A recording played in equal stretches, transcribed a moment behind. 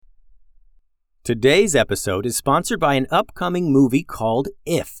Today's episode is sponsored by an upcoming movie called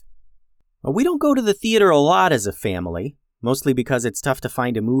If. We don't go to the theater a lot as a family, mostly because it's tough to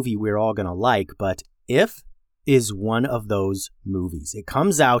find a movie we're all going to like, but If is one of those movies. It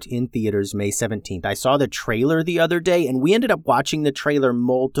comes out in theaters May 17th. I saw the trailer the other day, and we ended up watching the trailer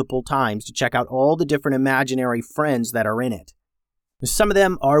multiple times to check out all the different imaginary friends that are in it. Some of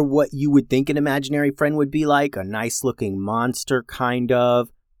them are what you would think an imaginary friend would be like, a nice-looking monster, kind of.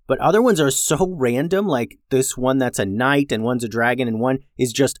 But other ones are so random, like this one that's a knight and one's a dragon and one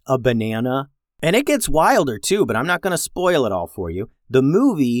is just a banana. And it gets wilder too, but I'm not going to spoil it all for you. The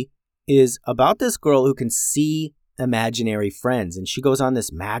movie is about this girl who can see imaginary friends, and she goes on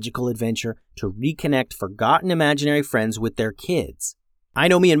this magical adventure to reconnect forgotten imaginary friends with their kids. I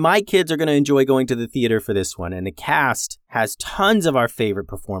know me and my kids are going to enjoy going to the theater for this one, and the cast has tons of our favorite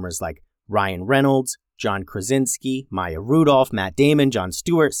performers like Ryan Reynolds, John Krasinski, Maya Rudolph, Matt Damon, Jon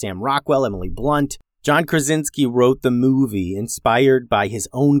Stewart, Sam Rockwell, Emily Blunt. John Krasinski wrote the movie inspired by his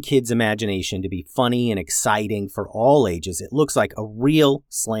own kid's imagination to be funny and exciting for all ages. It looks like a real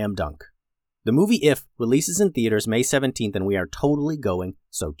slam dunk. The movie If releases in theaters May 17th, and we are totally going,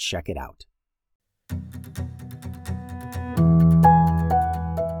 so check it out.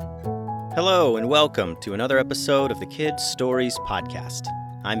 Hello, and welcome to another episode of the Kids Stories Podcast.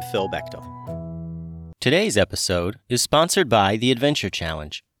 I'm Phil Bechtel. Today's episode is sponsored by the Adventure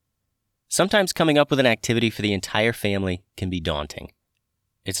Challenge. Sometimes coming up with an activity for the entire family can be daunting.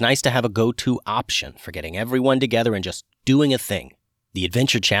 It's nice to have a go-to option for getting everyone together and just doing a thing. The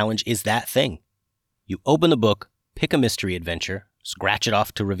Adventure Challenge is that thing. You open the book, pick a mystery adventure, scratch it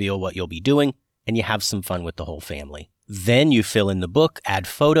off to reveal what you'll be doing, and you have some fun with the whole family. Then you fill in the book, add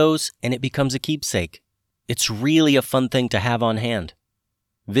photos, and it becomes a keepsake. It's really a fun thing to have on hand.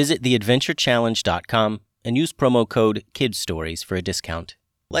 Visit theadventurechallenge.com and use promo code KIDSTORIES for a discount.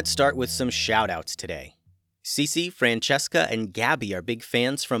 Let's start with some shout-outs today. Cece, Francesca, and Gabby are big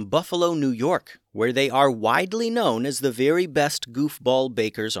fans from Buffalo, New York, where they are widely known as the very best goofball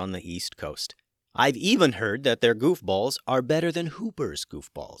bakers on the East Coast. I've even heard that their goofballs are better than Hooper's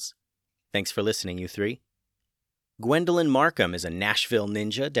goofballs. Thanks for listening, you three. Gwendolyn Markham is a Nashville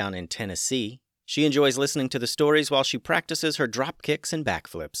ninja down in Tennessee. She enjoys listening to the stories while she practices her drop kicks and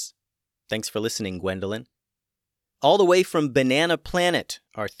backflips. Thanks for listening, Gwendolyn. All the way from Banana Planet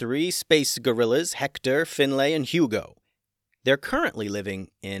are three space gorillas, Hector, Finlay, and Hugo. They're currently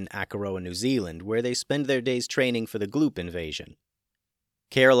living in Akaroa, New Zealand, where they spend their days training for the Gloop invasion.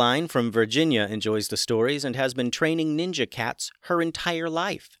 Caroline from Virginia enjoys the stories and has been training ninja cats her entire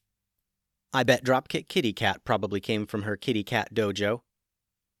life. I bet Dropkick Kitty Cat probably came from her kitty cat dojo.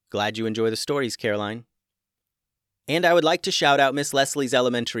 Glad you enjoy the stories, Caroline. And I would like to shout out Miss Leslie's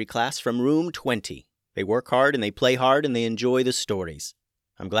elementary class from Room 20. They work hard and they play hard and they enjoy the stories.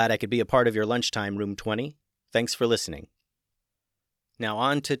 I'm glad I could be a part of your lunchtime, Room 20. Thanks for listening. Now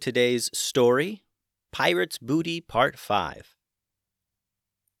on to today's story, Pirate's Booty Part 5.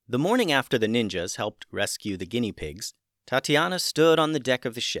 The morning after the ninjas helped rescue the guinea pigs, Tatiana stood on the deck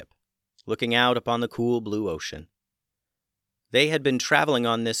of the ship, looking out upon the cool blue ocean. They had been traveling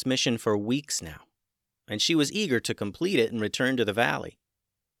on this mission for weeks now, and she was eager to complete it and return to the valley.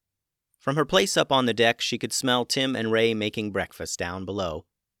 From her place up on the deck, she could smell Tim and Ray making breakfast down below,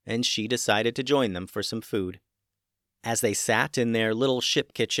 and she decided to join them for some food. As they sat in their little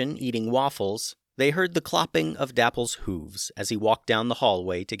ship kitchen eating waffles, they heard the clopping of Dapple's hooves as he walked down the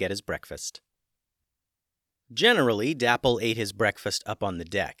hallway to get his breakfast. Generally, Dapple ate his breakfast up on the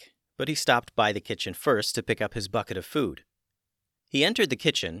deck, but he stopped by the kitchen first to pick up his bucket of food. He entered the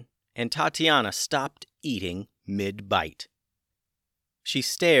kitchen, and Tatiana stopped eating mid-bite. She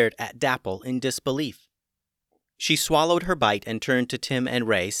stared at Dapple in disbelief. She swallowed her bite and turned to Tim and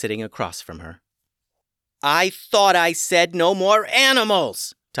Ray sitting across from her. "I thought I said no more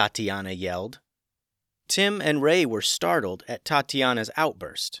animals!" Tatiana yelled. Tim and Ray were startled at Tatiana's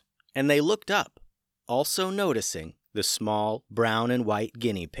outburst, and they looked up, also noticing the small brown and white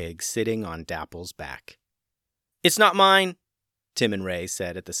guinea pig sitting on Dapple's back. "It's not mine," Tim and Ray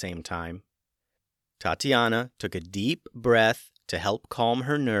said at the same time. Tatiana took a deep breath to help calm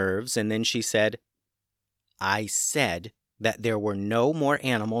her nerves, and then she said, "I said that there were no more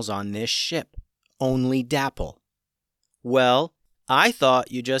animals on this ship, only Dapple." "Well, I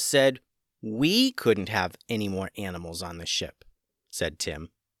thought you just said we couldn't have any more animals on the ship," said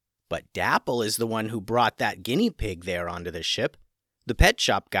Tim. "But Dapple is the one who brought that guinea pig there onto the ship. The pet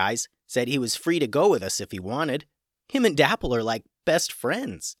shop guys said he was free to go with us if he wanted. Him and Dapple are like best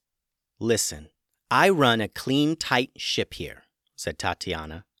friends." "Listen, I run a clean, tight ship here," said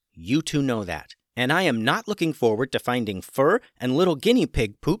Tatiana. "You two know that. And I am not looking forward to finding fur and little guinea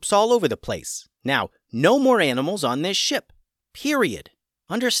pig poops all over the place. Now, no more animals on this ship. Period.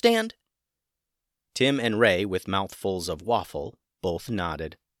 Understand?" Tim and Ray, with mouthfuls of waffle, both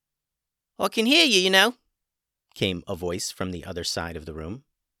nodded. "I can hear you, you know," came a voice from the other side of the room.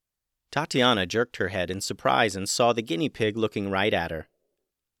 Tatiana jerked her head in surprise and saw the guinea pig looking right at her.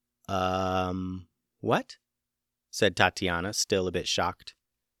 What?" said Tatiana, still a bit shocked.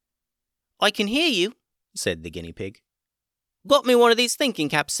 "I can hear you," said the guinea pig. "Got me one of these thinking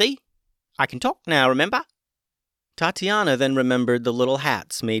caps, see? I can talk now, remember?" Tatiana then remembered the little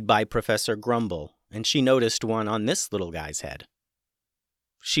hats made by Professor Grumble, and she noticed one on this little guy's head.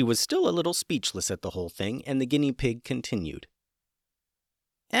 She was still a little speechless at the whole thing, and the guinea pig continued.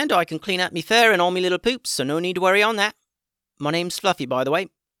 "And I can clean up me fur and all me little poops, so no need to worry on that. My name's Fluffy, by the way."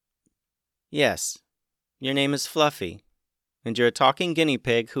 "Yes, your name is Fluffy, and you're a talking guinea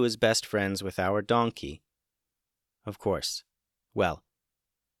pig who is best friends with our donkey." "Of course. Well,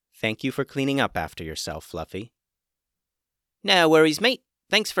 thank you for cleaning up after yourself, Fluffy." "No worries, mate.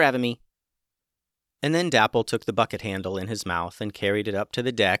 Thanks for having me." And then Dapple took the bucket handle in his mouth and carried it up to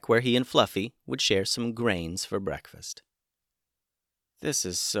the deck where he and Fluffy would share some grains for breakfast. "This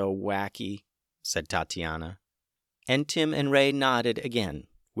is so wacky," said Tatiana, and Tim and Ray nodded again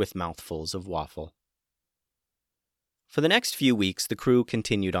with mouthfuls of waffle. For the next few weeks, the crew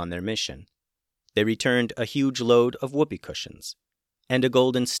continued on their mission. They returned a huge load of whoopee cushions, and a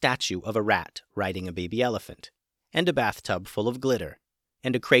golden statue of a rat riding a baby elephant, and a bathtub full of glitter,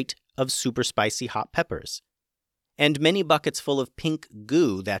 and a crate of super spicy hot peppers, and many buckets full of pink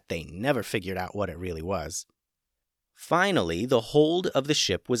goo that they never figured out what it really was. Finally, the hold of the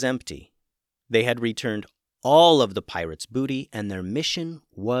ship was empty. They had returned all of the pirates' booty, and their mission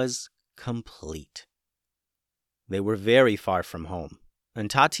was complete. They were very far from home, and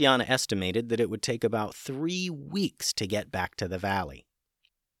Tatiana estimated that it would take about 3 weeks to get back to the valley.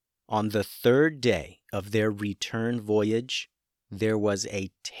 On the 3rd day of their return voyage, there was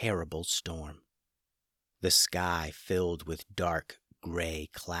a terrible storm. The sky filled with dark gray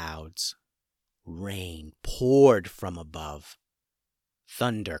clouds. Rain poured from above.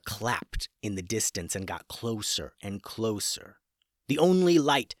 Thunder clapped in the distance and got closer and closer. The only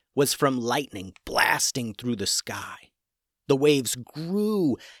light was from lightning blasting through the sky. The waves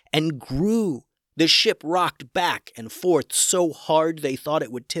grew and grew. The ship rocked back and forth so hard they thought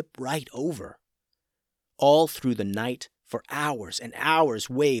it would tip right over. All through the night, for hours and hours,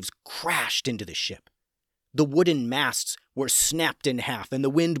 waves crashed into the ship. The wooden masts were snapped in half, and the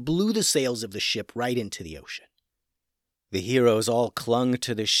wind blew the sails of the ship right into the ocean. The heroes all clung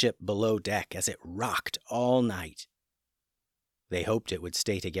to the ship below deck as it rocked all night. They hoped it would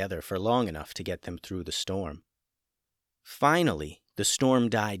stay together for long enough to get them through the storm. Finally, the storm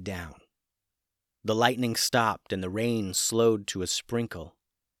died down. The lightning stopped and the rain slowed to a sprinkle.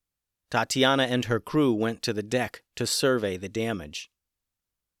 Tatiana and her crew went to the deck to survey the damage.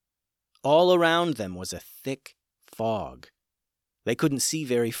 All around them was a thick fog. They couldn't see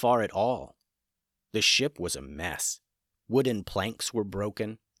very far at all. The ship was a mess. Wooden planks were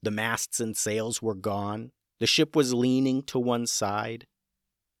broken. The masts and sails were gone. The ship was leaning to one side.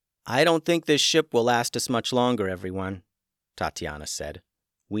 "I don't think this ship will last us much longer, everyone," Tatiana said.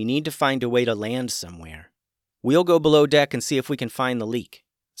 "We need to find a way to land somewhere." "We'll go below deck and see if we can find the leak,"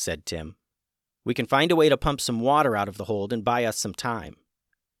 said Tim. "We can find a way to pump some water out of the hold and buy us some time."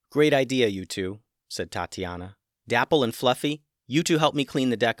 "Great idea, you two," said Tatiana. "Dapple and Fluffy, you two help me clean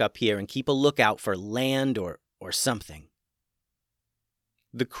the deck up here and keep a lookout for land or something."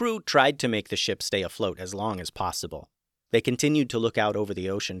 The crew tried to make the ship stay afloat as long as possible. They continued to look out over the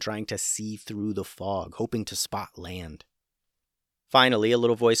ocean, trying to see through the fog, hoping to spot land. Finally, a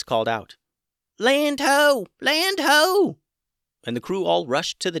little voice called out, "Land ho! Land ho!" And the crew all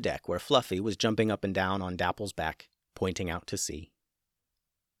rushed to the deck where Fluffy was jumping up and down on Dapple's back, pointing out to sea.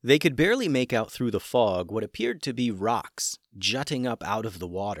 They could barely make out through the fog what appeared to be rocks jutting up out of the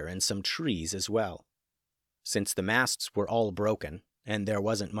water and some trees as well. Since the masts were all broken, and there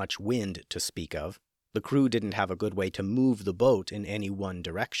wasn't much wind to speak of, the crew didn't have a good way to move the boat in any one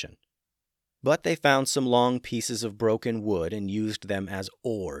direction. But they found some long pieces of broken wood and used them as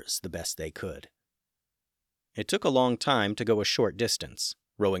oars the best they could. It took a long time to go a short distance,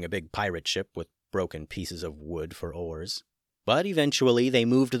 rowing a big pirate ship with broken pieces of wood for oars. But eventually they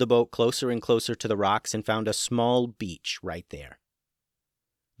moved the boat closer and closer to the rocks and found a small beach right there.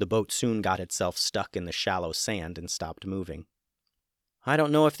 The boat soon got itself stuck in the shallow sand and stopped moving. "I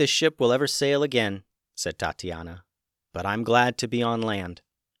don't know if this ship will ever sail again," said Tatiana, "but I'm glad to be on land.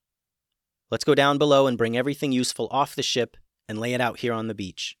 Let's go down below and bring everything useful off the ship and lay it out here on the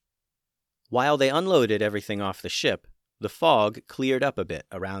beach." While they unloaded everything off the ship, the fog cleared up a bit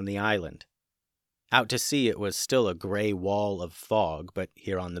around the island. Out to sea it was still a gray wall of fog, but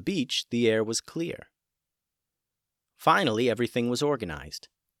here on the beach the air was clear. Finally, everything was organized.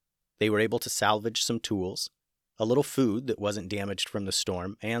 They were able to salvage some tools, a little food that wasn't damaged from the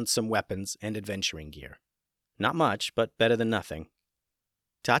storm, and some weapons and adventuring gear. Not much, but better than nothing.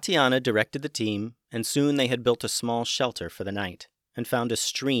 Tatiana directed the team, and soon they had built a small shelter for the night and found a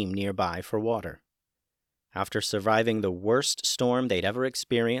stream nearby for water. After surviving the worst storm they'd ever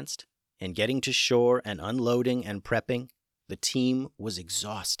experienced and getting to shore and unloading and prepping, the team was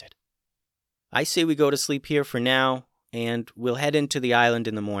exhausted. "I say we go to sleep here for now, and we'll head into the island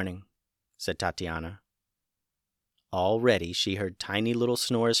in the morning," said Tatiana. Already she heard tiny little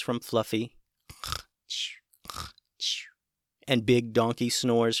snores from Fluffy and big donkey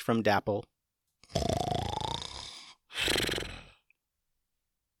snores from Dapple.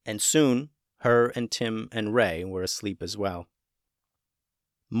 And soon her and Tim and Ray were asleep as well.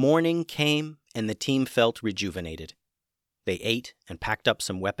 Morning came and the team felt rejuvenated. They ate and packed up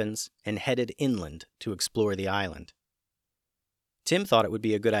some weapons and headed inland to explore the island. Tim thought it would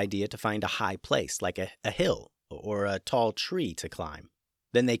be a good idea to find a high place, like a hill or a tall tree to climb.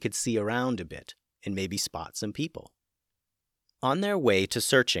 Then they could see around a bit and maybe spot some people. On their way to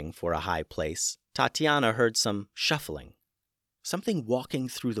searching for a high place, Tatiana heard some shuffling, something walking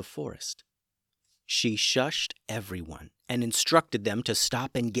through the forest. She shushed everyone and instructed them to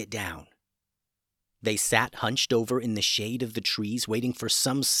stop and get down. They sat hunched over in the shade of the trees, waiting for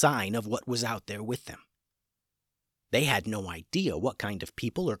some sign of what was out there with them. They had no idea what kind of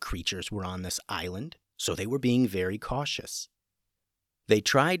people or creatures were on this island, so they were being very cautious. They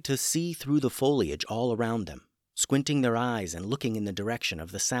tried to see through the foliage all around them, squinting their eyes and looking in the direction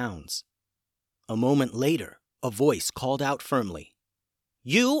of the sounds. A moment later, a voice called out firmly,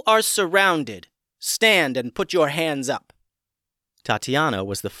 "You are surrounded. Stand and put your hands up." Tatiana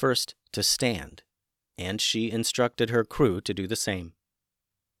was the first to stand, and she instructed her crew to do the same.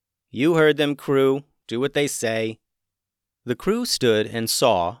 "You heard them, crew. Do what they say." The crew stood and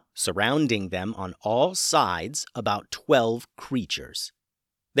saw, surrounding them on all sides, about 12 creatures.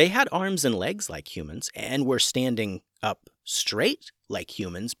 They had arms and legs like humans and were standing up straight like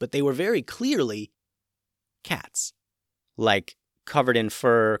humans, but they were very clearly cats. Like covered in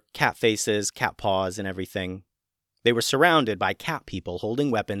fur, cat faces, cat paws, and everything. They were surrounded by cat people holding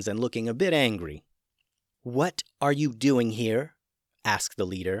weapons and looking a bit angry. "What are you doing here?" asked the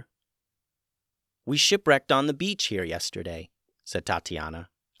leader. "We shipwrecked on the beach here yesterday," said Tatiana.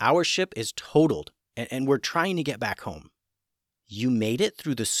 "Our ship is totaled, and we're trying to get back home." "You made it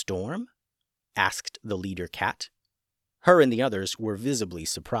through the storm?" asked the leader cat. Her and the others were visibly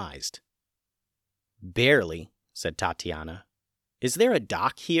surprised. "Barely," said Tatiana. "Is there a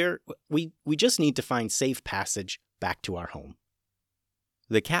dock here? We just need to find safe passage back to our home."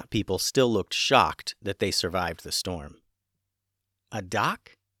 The cat people still looked shocked that they survived the storm. "A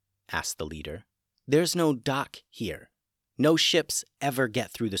dock?" asked the leader. "There's no dock here. No ships ever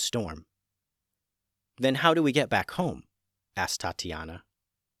get through the storm." "Then how do we get back home?" asked Tatiana.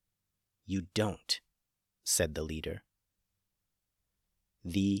 "You don't," said the leader.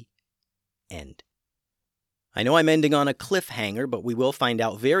 The end. I know I'm ending on a cliffhanger, but we will find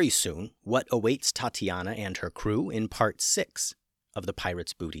out very soon what awaits Tatiana and her crew in Part 6 of the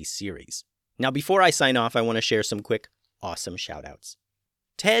Pirates Booty series. Now, before I sign off, I want to share some quick, awesome shout-outs.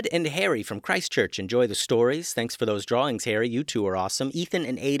 Ted and Harry from Christchurch enjoy the stories. Thanks for those drawings, Harry. You two are awesome. Ethan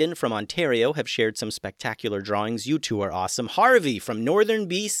and Aiden from Ontario have shared some spectacular drawings. You two are awesome. Harvey from Northern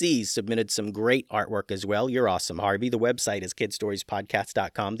BC submitted some great artwork as well. You're awesome, Harvey. The website is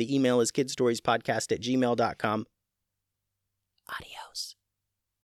kidstoriespodcast.com. The email is kidstoriespodcast@gmail.com. Adios.